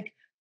scratched was like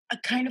a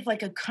kind of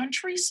like a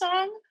country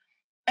song.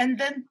 And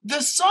then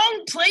the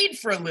song played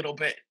for a little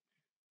bit.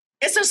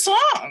 It's a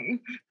song.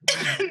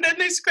 And then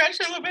they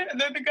scratched a little bit.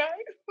 And then the guy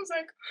was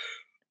like,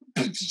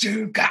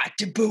 you got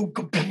to boo. We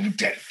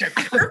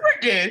were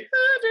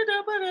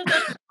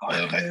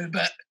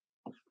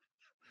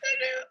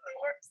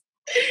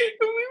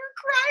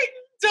crying,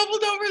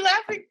 doubled over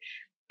laughing.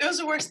 It was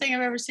the worst thing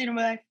I've ever seen in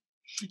my life.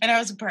 And I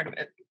was a part of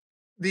it.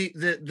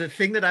 The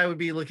thing that I would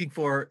be looking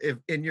for if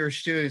in your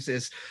shoes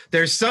is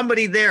there's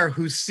somebody there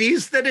who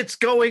sees that it's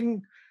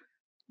going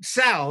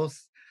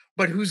south,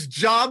 but whose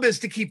job is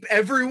to keep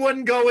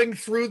everyone going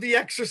through the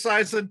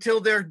exercise until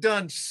they're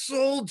done,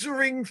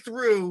 soldiering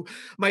through.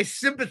 My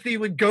sympathy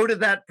would go to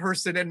that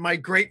person and my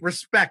great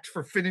respect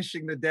for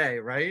finishing the day,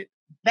 right?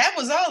 That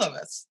was all of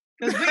us,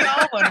 because we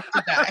all wanted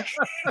to die.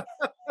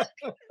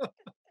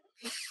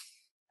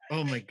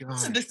 Oh my God.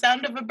 This is the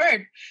sound of a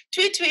bird.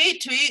 Tweet,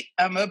 tweet, tweet.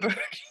 I'm a bird.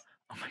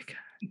 Oh my God.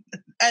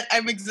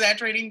 I'm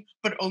exaggerating,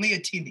 but only a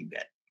teeny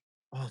bit.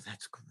 Oh,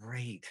 that's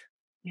great.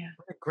 Yeah.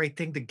 What a great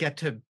thing to get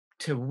to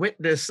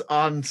witness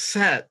on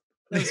set.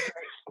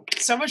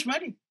 So much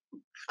money.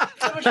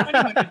 So much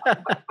money.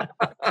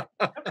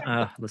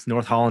 Okay. Those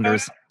North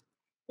Hollanders.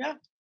 Yeah.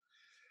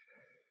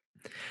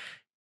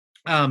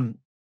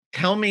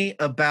 Tell me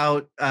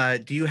about,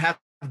 do you have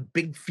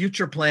big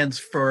future plans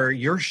for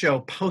your show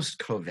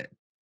post-COVID?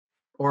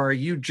 Or are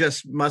you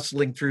just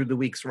muscling through the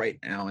weeks right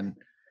now? And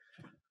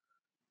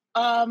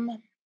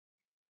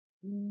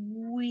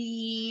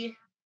we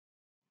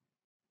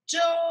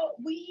don't,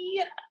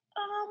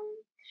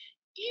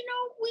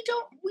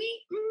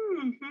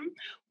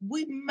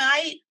 we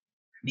might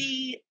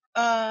be,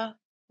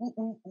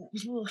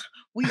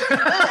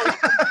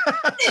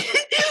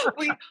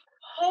 we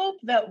hope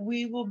that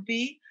we will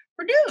be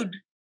renewed.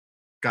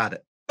 Got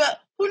it. But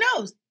who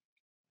knows?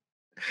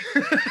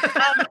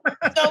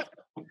 So,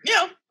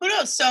 who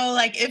knows? So,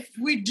 like, if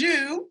we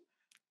do,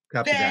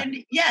 Copy then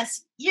that.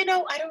 yes, I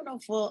don't know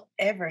if we'll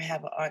ever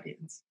have an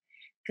audience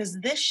because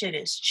this shit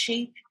is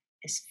cheap,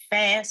 it's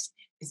fast,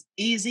 it's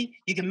easy.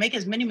 You can make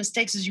as many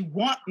mistakes as you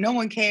want. No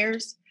one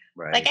cares.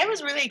 Right. Like, I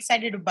was really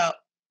excited about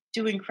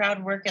doing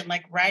crowd work and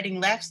like writing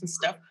laughs and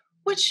stuff,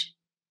 which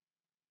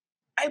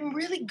I'm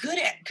really good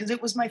at because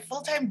it was my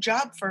full-time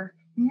job for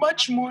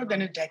much more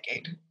than a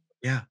decade.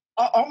 Yeah.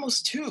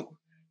 Almost 2.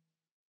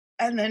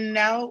 And then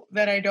now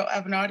that I don't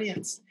have an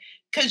audience,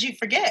 because you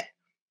forget,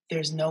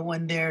 there's no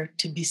one there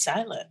to be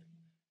silent.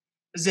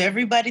 Because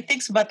everybody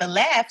thinks about the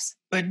laughs,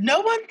 but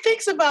no one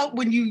thinks about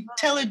when you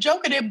tell a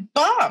joke and it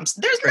bombs.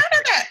 There's none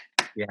of that.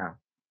 Yeah.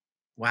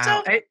 Wow.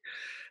 So,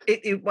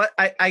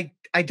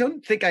 I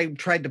don't think I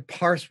tried to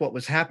parse what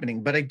was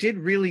happening, but I did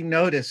really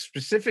notice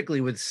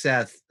specifically with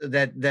Seth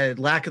that the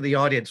lack of the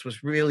audience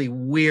was really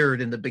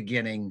weird in the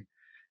beginning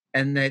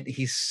and that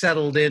he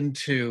settled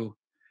into,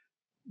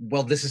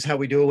 well, this is how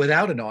we do it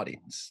without an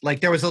audience.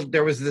 Like there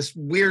was this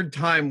weird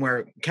time where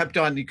it kept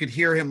on, you could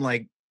hear him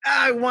like,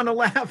 I want to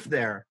laugh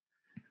there.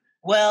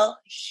 Well,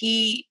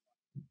 he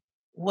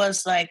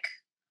was like,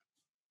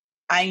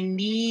 I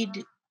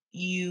need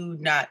you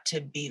not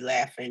to be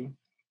laughing.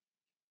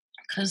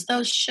 Because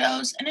those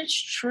shows, and it's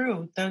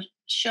true, those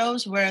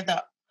shows where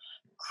the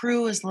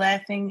crew is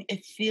laughing,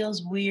 it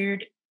feels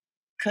weird.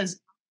 Because,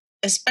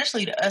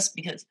 especially to us,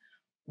 because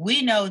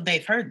we know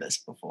they've heard this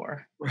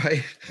before.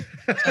 Right.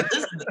 So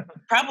this is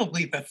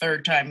probably the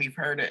 3rd time you've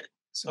heard it.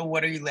 So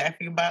what are you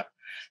laughing about?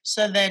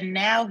 So then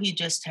now he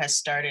just has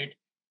started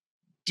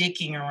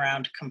dicking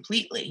around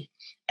completely.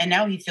 And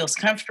now he feels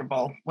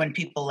comfortable when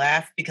people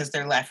laugh because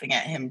they're laughing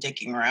at him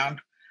dicking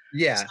around.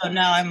 Yeah. So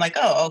now I'm like,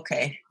 oh,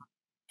 okay.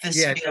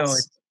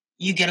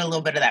 You get a little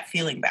bit of that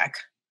feeling back.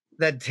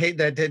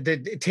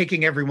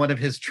 Taking every one of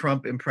his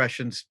Trump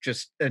impressions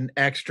just an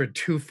extra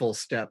 2 full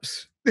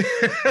steps.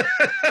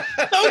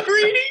 So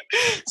greedy.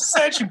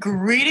 Such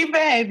greedy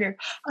behavior.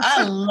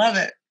 I love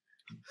it.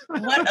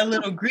 What a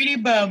little greedy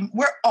bum.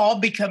 We're all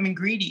becoming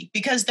greedy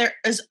because there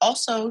is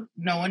also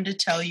no one to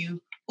tell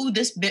you, ooh,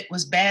 this bit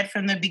was bad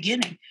from the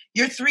beginning.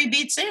 You're 3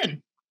 beats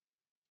in.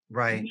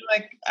 Right. And you're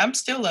like, I'm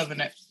still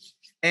loving it.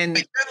 And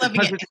but you're loving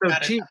because it's so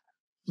cheap.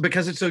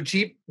 Because it's so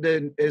cheap,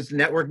 then is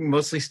networking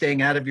mostly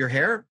staying out of your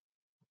hair?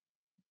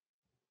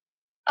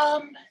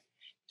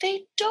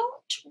 They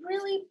don't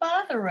really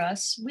bother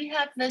us. We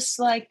have this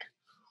like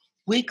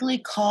weekly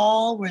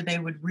call where they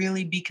would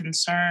really be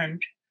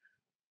concerned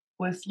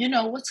with,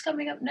 what's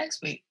coming up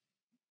next week,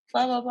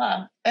 blah, blah,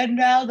 blah. And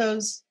now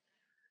those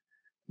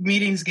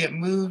meetings get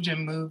moved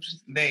and moved.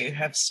 They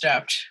have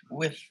stopped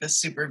with the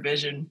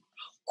supervision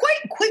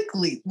quite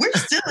quickly. We're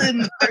still in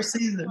the 1st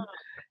season.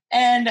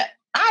 And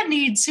I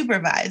need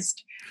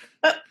supervised.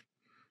 But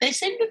they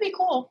seem to be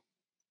cool.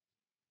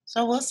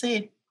 So we'll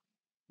see.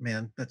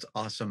 Man, that's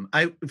awesome.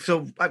 I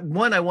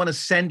want to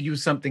send you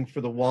something for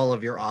the wall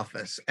of your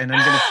office, and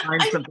I'm going to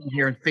find something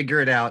here and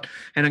figure it out,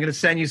 and I'm going to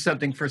send you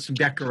something for some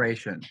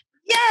decoration.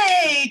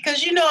 Yay!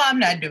 Because I'm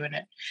not doing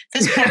it.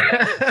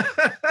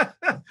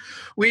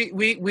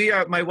 We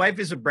are. My wife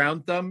is a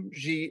brown thumb.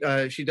 She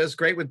does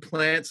great with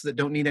plants that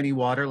don't need any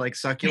water, like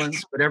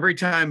succulents. But every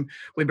time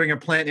we bring a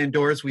plant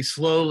indoors, we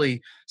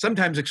slowly,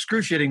 sometimes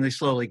excruciatingly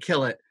slowly,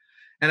 kill it.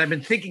 And I've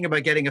been thinking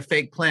about getting a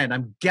fake plant.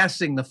 I'm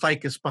guessing the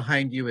ficus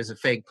behind you is a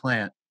fake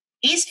plant.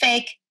 He's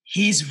fake.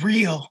 He's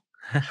real.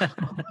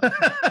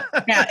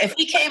 Now, if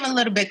he came a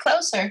little bit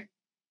closer,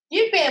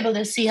 you'd be able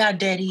to see how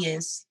dead he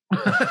is.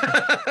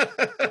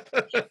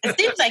 It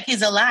seems like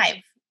he's alive.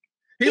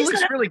 He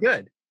looks really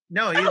good.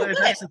 No,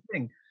 that's the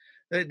thing.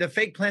 The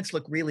fake plants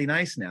look really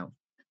nice now.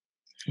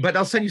 But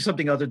I'll send you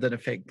something other than a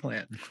fake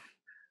plant.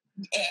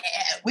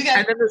 Yeah,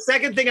 and then the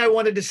second thing I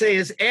wanted to say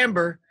is,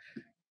 Amber,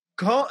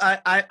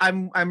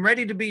 I'm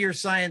ready to be your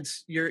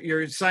science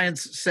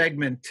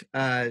segment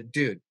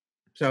dude.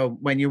 So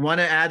when you want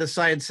to add a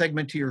science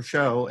segment to your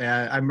show,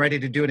 I'm ready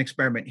to do an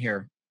experiment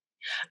here.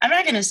 I'm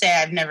not going to say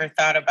I've never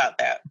thought about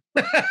that.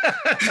 I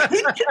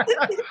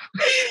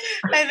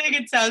think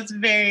it sounds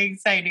very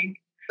exciting.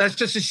 That's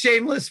just a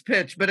shameless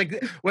pitch. But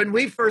when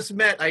we first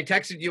met, I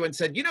texted you and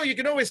said, you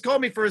can always call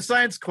me for a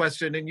science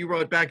question. And you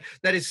wrote back,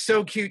 that is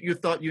so cute. You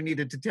thought you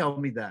needed to tell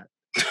me that.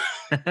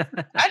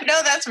 I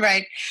know that's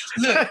right.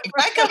 Look, if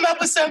I come up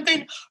with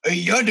something,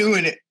 you're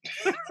doing it.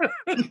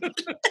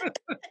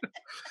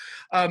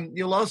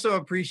 You'll also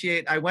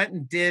appreciate, I went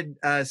and did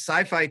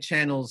Sci-Fi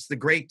Channel's The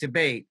Great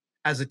Debate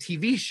as a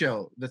TV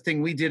show, the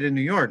thing we did in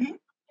New York. Mm-hmm.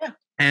 Yeah.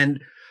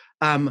 And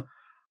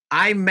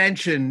I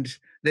mentioned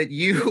that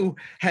you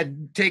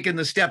had taken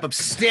the step of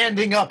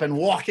standing up and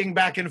walking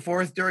back and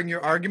forth during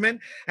your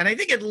argument. And I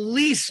think at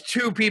least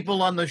 2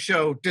 people on the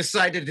show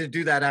decided to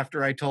do that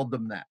after I told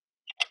them that.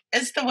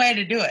 It's the way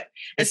to do it,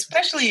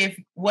 especially if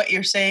what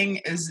you're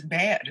saying is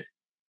bad.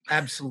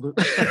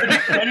 Absolutely.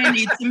 Then it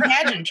needs some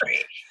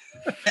pageantry.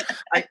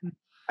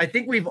 I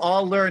think we've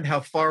all learned how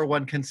far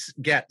one can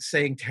get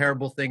saying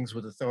terrible things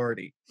with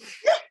authority.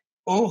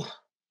 Oh.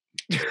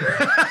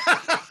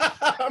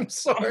 I'm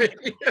sorry.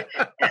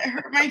 It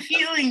hurt my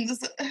feelings.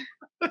 The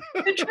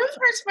truth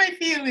hurts my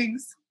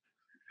feelings.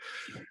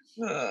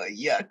 Oh,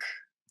 yuck.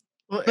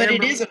 Well, but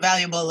Amber, it is a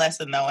valuable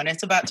lesson, though, and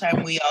it's about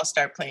time we all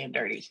start playing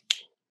dirty.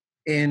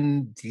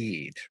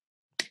 Indeed.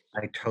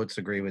 I totes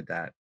agree with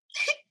that.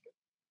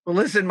 Well,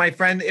 listen, my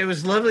friend, it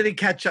was lovely to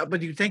catch up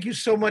with you. Thank you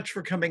so much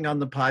for coming on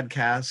the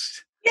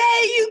podcast. Yay,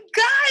 you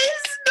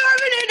guys!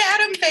 Norman and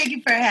Adam, thank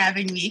you for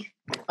having me.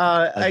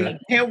 I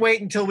can't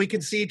wait until we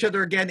can see each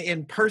other again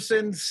in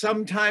person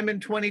sometime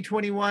in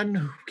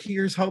 2021.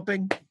 Here's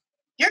hoping.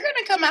 You're going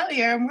to come out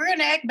here and we're going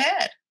to act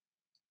bad.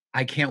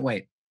 I can't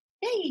wait.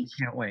 Yay.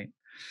 Can't wait.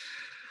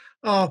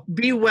 Oh,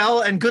 be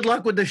well and good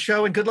luck with the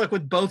show and good luck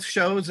with both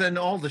shows and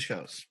all the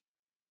shows.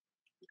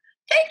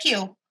 Thank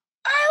you.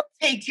 I'll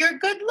take your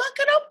good luck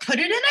and I'll put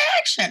it in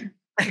action.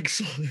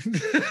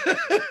 Excellent.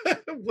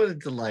 What a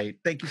delight.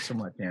 Thank you so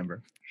much,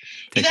 Amber.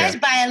 You guys,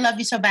 bye. I love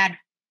you so bad.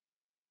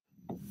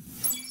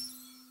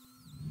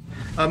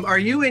 Are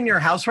you in your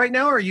house right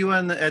now or are you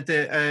at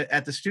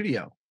the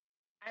studio?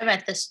 I'm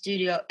at the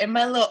studio in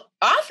my little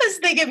office.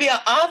 They give me an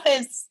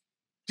office.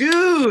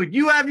 Dude,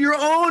 you have your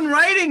own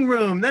writing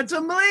room. That's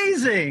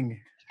amazing.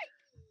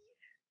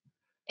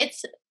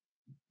 It's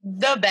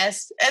the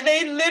best. And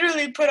they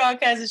literally put all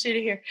kinds of shit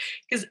in here.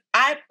 Because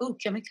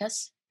can we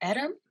cuss?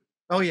 Adam?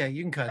 Oh, yeah,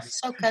 you can cuss.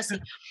 I'm so cussy.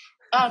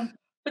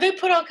 But they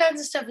put all kinds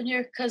of stuff in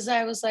here because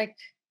I was like,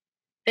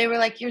 they were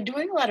like, you're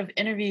doing a lot of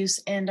interviews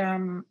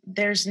and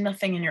there's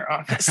nothing in your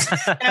office.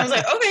 And I was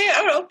like, okay, I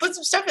don't know, put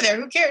some stuff in there.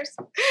 Who cares?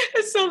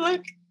 And so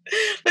look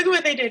at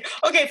what they did.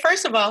 Okay,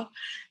 first of all,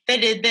 they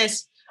did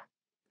this.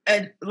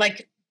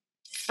 Like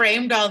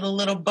framed all the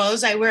little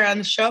bows I wear on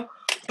the show,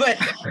 but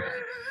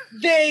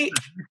they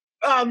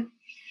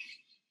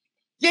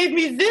gave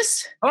me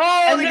this.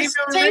 Oh, and this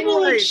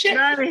table and shit.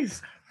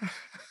 Nice.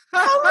 A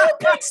little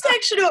big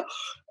section.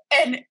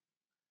 And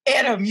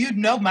Adam, you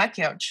know my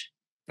couch.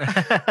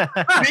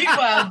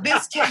 Meanwhile,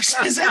 this couch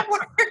is at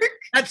work.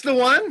 That's the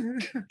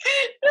one.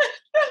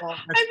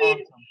 Awesome.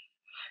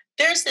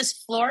 There's this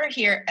floor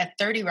here at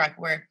 30 Rock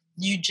where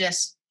you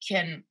just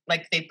can,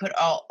 like, they put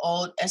all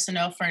old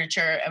SNL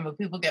furniture, and when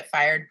people get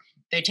fired,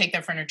 they take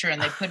their furniture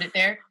and they put it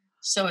there.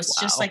 So it's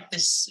just like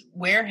this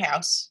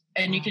warehouse,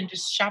 and you can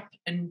just shop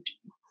and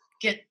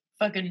get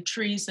fucking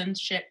trees and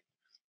shit.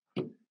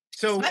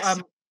 So,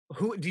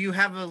 who do you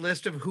have a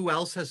list of who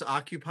else has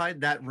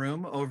occupied that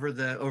room over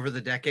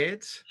the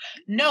decades?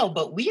 No,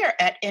 but we are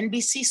at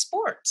NBC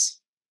Sports.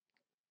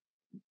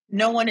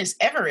 No one is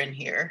ever in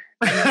here.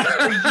 And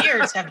for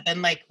years have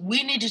been like,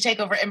 we need to take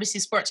over NBC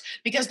Sports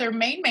because their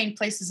main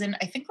place is in,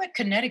 I think, like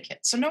Connecticut.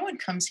 So no one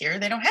comes here.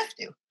 They don't have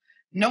to.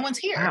 No one's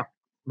here. Wow.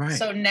 Right.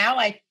 So now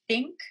I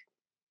think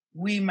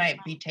we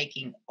might be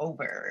taking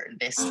over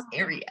this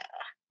area.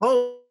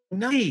 Oh,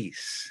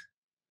 nice.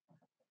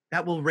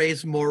 that will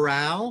raise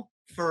morale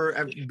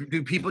for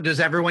does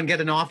everyone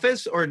get an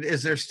office, or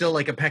is there still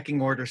like a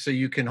pecking order so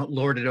you can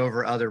lord it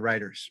over other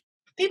writers?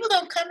 People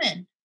don't come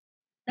in.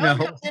 No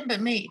one comes in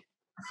but me.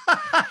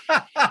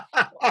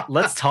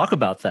 Let's talk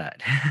about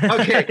that.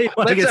 Okay,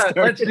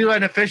 let's do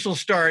an official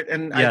start,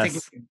 and yes. I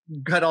think we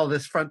can cut all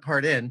this front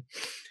part in.